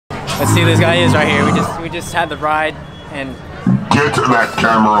Let's see who this guy is right here. We just had the ride and... Get that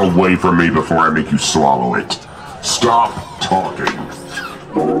camera away from me before I make you swallow it. Stop talking.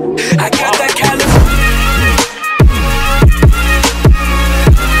 I got that California.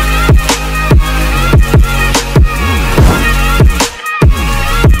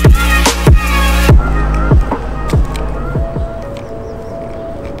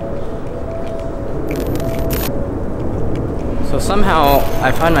 So somehow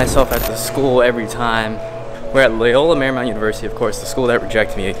I find myself at the school every time. We're at Loyola Marymount University, of course, the school that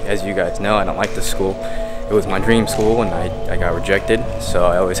rejected me. As you guys know, I don't like this school. It was my dream school and I got rejected, so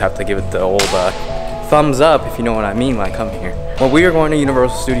I always have to give it the old thumbs up, if you know what I mean, when I come here. Well, we are going to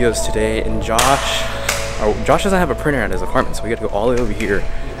Universal Studios today, and Josh doesn't have a printer at his apartment, so we gotta go all the way over here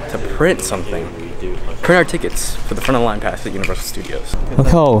to print something. Print our tickets for the front of the line pass at Universal Studios.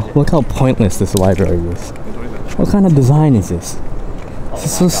 Look how pointless this library is. What kind of design is this? This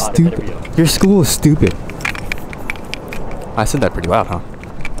is so stupid. Your school is stupid. I said that pretty loud, huh?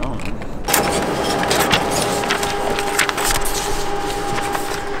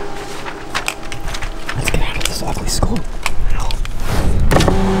 Let's get out of this ugly school.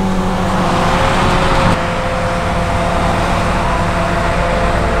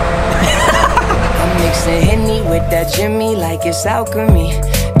 I'm mixing Henny with that Jimmy like it's alchemy.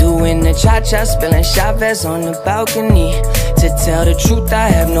 Doing the cha-cha, spilling Chavez on the balcony. To tell the truth, I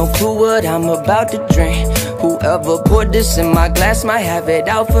have no clue what I'm about to drink. Whoever poured this in my glass might have it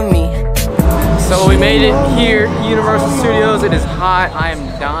out for me. So we made it here, Universal Studios. It is hot. I am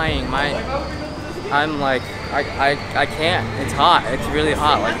dying. I'm like, I can't. It's hot. It's really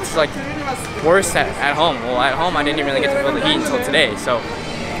hot. Like, it's like worse at home. Well, at home I didn't really get to feel the heat until today. So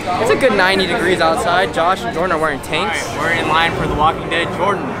it's a good 90 degrees outside. Josh and Jordan are wearing tanks. Right, we're in line for The Walking Dead.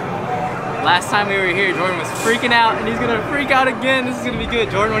 Jordan, last time we were here, Jordan was freaking out, and he's gonna freak out again. This is gonna be good.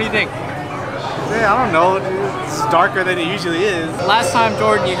 Jordan, what do you think? Yeah, I don't know, dude. It's darker than it usually is. Last time,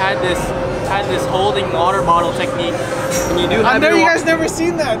 Jordan, you had this holding water bottle technique, and you do have. You guys never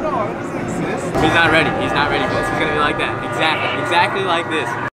seen that? No, it doesn't exist. He's not ready. He's not ready for this. He's gonna be like that. Exactly like this.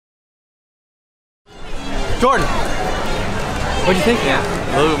 Jordan, what'd you think? Yeah.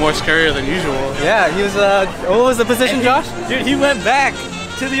 A little bit more scarier than usual. Yeah, he was. What was the position, Josh? Dude, he went back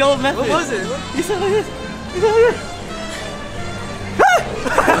to the old method. What was it? He said like this. He said like this.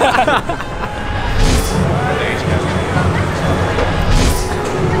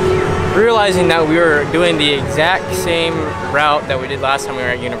 Realizing that we were doing the exact same route that we did last time we were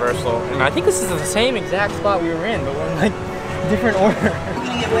at Universal, and I think this is the same exact spot we were in, but we're in like different order.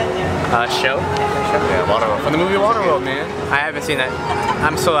 Show? Yeah, Waterworld. From the movie Waterworld, man. I haven't seen that.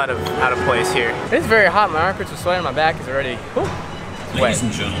 I'm still out of place here. It's very hot. My armpits are sweating. My back is already wet. Ladies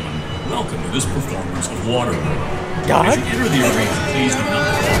and gentlemen, welcome to this performance of Waterworld. God? As you enter the arena, please do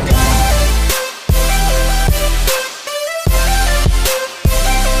not.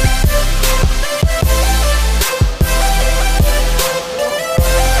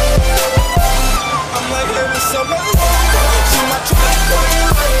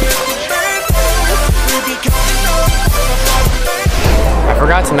 I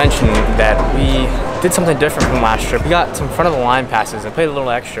forgot to mention that we did something different from last trip. We got some front of the line passes and played a little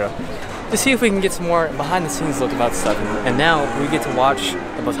extra to see if we can get some more behind the scenes look about stuff. And now we get to watch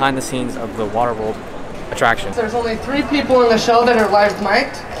the behind the scenes of the Waterworld attraction. There's only 3 people in the show that are live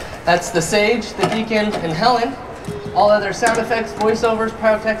mic'd. That's the Sage, the Deacon, and Helen. All other sound effects, voiceovers,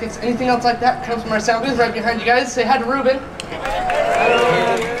 pyrotechnics, anything else like that comes from our sound booth right behind you guys. Say hi to Ruben.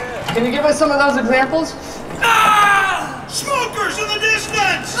 Can you give us some of those examples? Ah! Smokers in the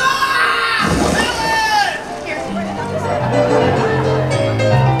distance! Ah!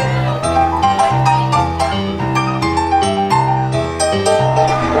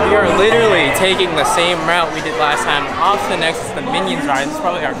 We are literally taking the same route we did last time off to the next is the Minions ride. This is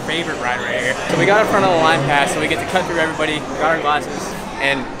probably our favorite ride right here. So we got in front of the line pass, so we get to cut through everybody, we got our glasses,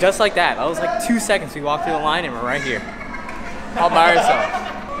 and just like that, was like 2 seconds we walked through the line and we're right here. All by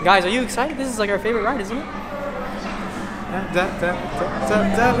ourselves. Guys, are you excited? This is like our favorite ride, isn't it?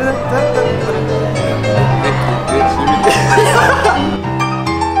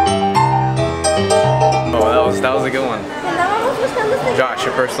 Oh, that was a good one. Josh,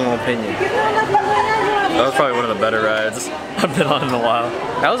 your personal opinion. That was probably one of the better rides I've been on in a while.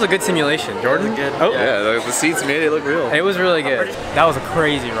 That was a good simulation. Jordan? Good. Oh. Yeah, the seats made it look real. It was really good. That was a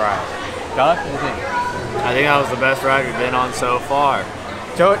crazy ride. Josh, what do you think? I think that was the best ride we've been on so far.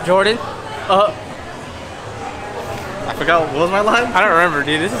 Jordan? I forgot, what was my line? I don't remember,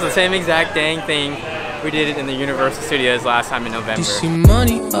 dude. This is the same exact dang thing we did it in the Universal Studios last time in November. You see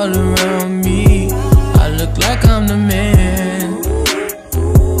money all around me. I look like I'm the man.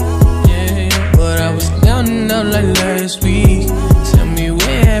 last week. Tell me,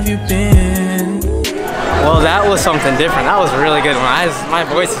 where have you been? Well, that was something different. That was a really good one. My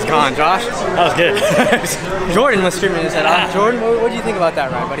voice is gone, Josh. That was good. Jordan was streaming his head off. Jordan, what do you think about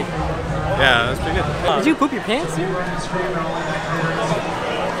that ride, buddy? Yeah, that's pretty good. Did you poop your pants, dude?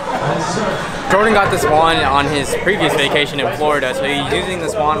 Jordan got this wand on his previous vacation in Florida, so he's using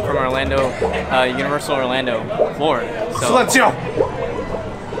this wand from Orlando, Universal Orlando, Florida. So. Silencio!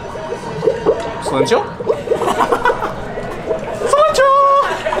 Silencio? Silencio!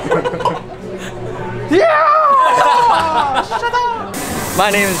 Yeah! Shut up! My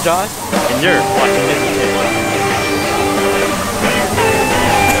name is Josh. And you're watching Disney Channel.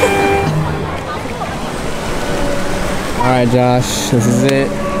 Alright, Josh, this is it.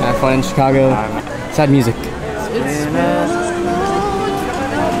 Have fun in Chicago. Sad music.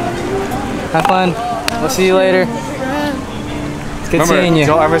 Have fun. We'll see you later. It's good seeing you.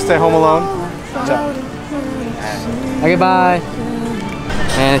 Don't ever stay home alone. Okay, bye.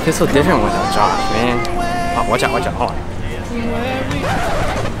 Man, it feels so different without Josh, man. Oh, watch out, hold on.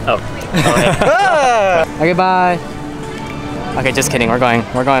 Oh. Okay, bye. Okay, just kidding. We're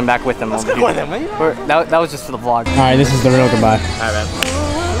going back with them. Let's go with them, man. That was just for the vlog. All right, this is the real goodbye. All right, man.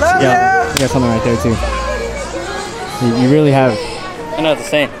 Love you. You got something right there too. You really have. I know it's the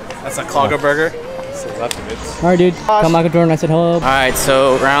same. That's a Clogger burger. All right, dude. Tell Michael Jordan I said hello. All right,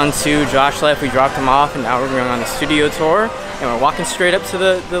 so round 2, Josh left. We dropped him off, and now we're going on the studio tour, and we're walking straight up to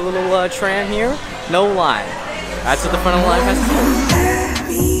the little tram here. No line. That's what the front of the line has to do. Let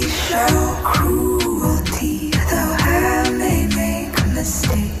me show cruelty, though I may make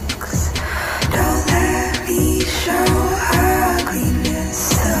mistakes. Don't let me show ugliness,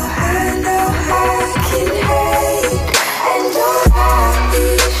 though I know I can hate. And don't let me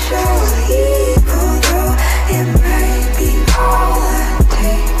show evil, though it might be all I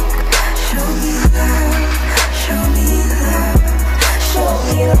take. Show me love, show me love, show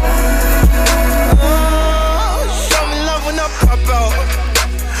me love.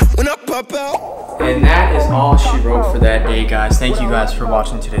 And that is all she wrote for that day, guys. Thank you guys for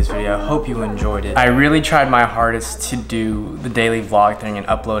watching today's video. I hope you enjoyed it. I really tried my hardest to do the daily vlog thing and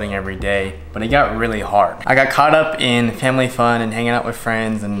uploading every day, but it got really hard. I got caught up in family fun and hanging out with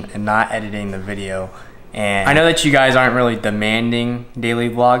friends and not editing the video. And I know that you guys aren't really demanding daily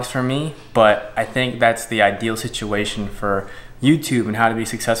vlogs from me, but I think that's the ideal situation for YouTube and how to be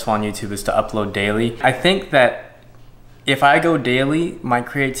successful on YouTube is to upload daily. I think that if I go daily, my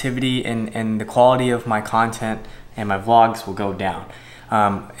creativity and the quality of my content and my vlogs will go down.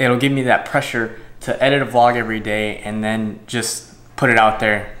 It'll give me that pressure to edit a vlog every day and then just put it out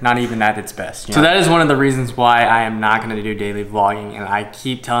there, not even at its best. You know? So that is one of the reasons why I am not gonna do daily vlogging, and I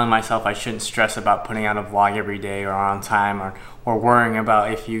keep telling myself I shouldn't stress about putting out a vlog every day or on time or worrying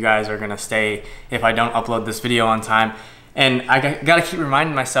about if you guys are gonna stay if I don't upload this video on time. And I gotta keep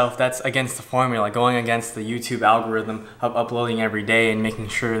reminding myself that's against the formula, going against the YouTube algorithm of uploading every day and making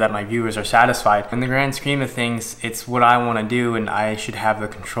sure that my viewers are satisfied. In the grand scheme of things, it's what I wanna do and I should have the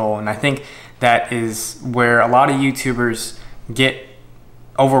control. And I think that is where a lot of YouTubers get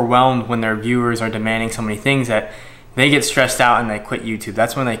overwhelmed when their viewers are demanding so many things that they get stressed out and they quit YouTube.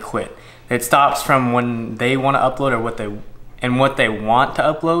 That's when they quit. It stops from when they wanna upload or what they want to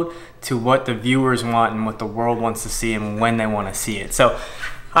upload to what the viewers want and what the world wants to see and when they want to see it. So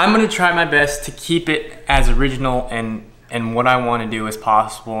I'm gonna try my best to keep it as original and what I want to do as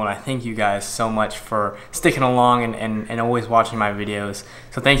possible. And I thank you guys so much for sticking along and always watching my videos.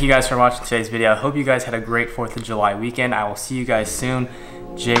 So thank you guys for watching today's video. I hope you guys had a great 4th of July weekend. I will see you guys soon.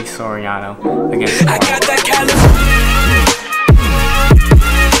 Jake Soriano against